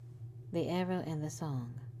The Arrow and the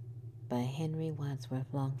Song by Henry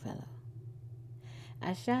Wadsworth Longfellow.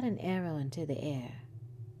 I shot an arrow into the air.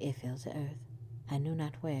 It fell to earth, I knew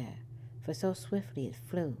not where, for so swiftly it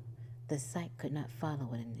flew, the sight could not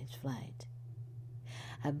follow it in its flight.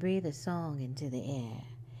 I breathed a song into the air.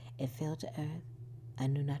 It fell to earth, I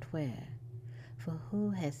knew not where, for who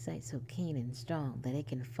has sight so keen and strong that it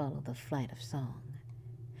can follow the flight of song?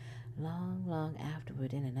 Long, long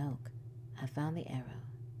afterward in an oak, I found the arrow,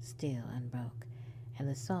 still unbroke, and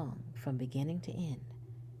the song, from beginning to end,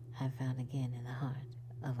 I found again in the heart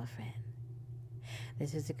of a friend.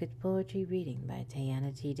 This is a Good Poetry reading by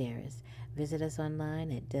Tayana T. Darris. Visit us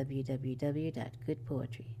online at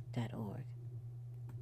www.goodpoetry.org.